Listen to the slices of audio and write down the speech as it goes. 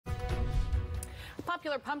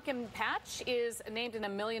Popular pumpkin patch is named in a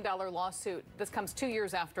 $1 million lawsuit. This comes 2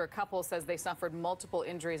 years after a couple says they suffered multiple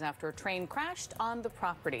injuries after a train crashed on the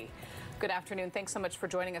property. Good afternoon. Thanks so much for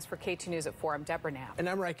joining us for Katu News at 4. I'm Deborah Knapp. And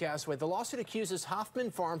I'm Ray Gasway. The lawsuit accuses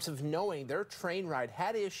Hoffman Farms of knowing their train ride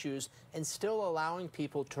had issues and still allowing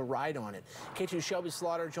people to ride on it. Katu's Shelby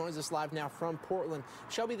Slaughter joins us live now from Portland.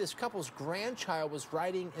 Shelby, this couple's grandchild was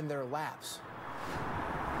riding in their laps.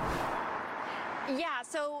 Yeah,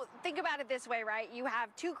 so think about it this way, right? You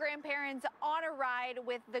have two grandparents on a ride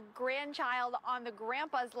with the grandchild on the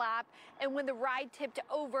grandpa's lap, and when the ride tipped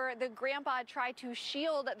over, the grandpa tried to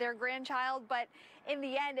shield their grandchild, but in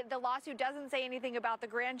the end, the lawsuit doesn't say anything about the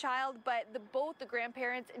grandchild, but both the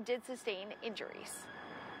grandparents did sustain injuries.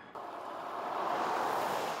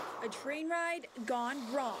 A train ride gone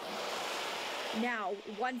wrong. Now,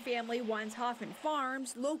 one family wants Hoffman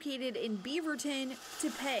Farms, located in Beaverton, to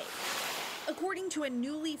pay. According to a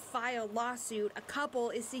newly filed lawsuit, a couple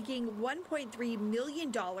is seeking $1.3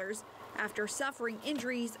 million after suffering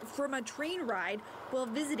injuries from a train ride while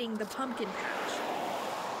visiting the pumpkin patch.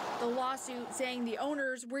 The lawsuit saying the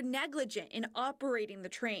owners were negligent in operating the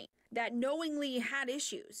train that knowingly had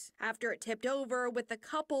issues after it tipped over with the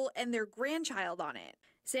couple and their grandchild on it,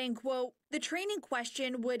 saying, quote, the train in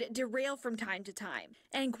question would derail from time to time,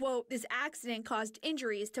 and quote, this accident caused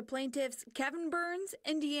injuries to plaintiffs Kevin Burns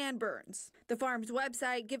and Deann Burns. The farm's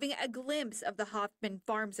website giving a glimpse of the Hoffman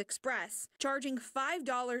Farms Express, charging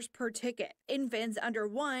 $5 per ticket. Infants under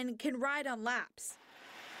 1 can ride on laps.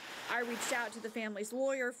 I reached out to the family's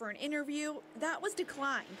lawyer for an interview. That was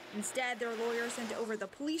declined. Instead, their lawyer sent over the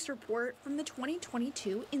police report from the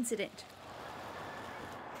 2022 incident.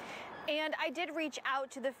 And I did reach out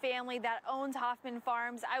to the family that owns Hoffman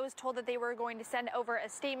Farms. I was told that they were going to send over a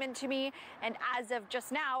statement to me, and as of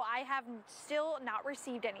just now, I have still not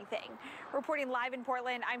received anything. Reporting live in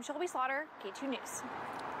Portland, I'm Shelby Slaughter, K2 News.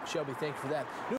 Shelby, thank you for that.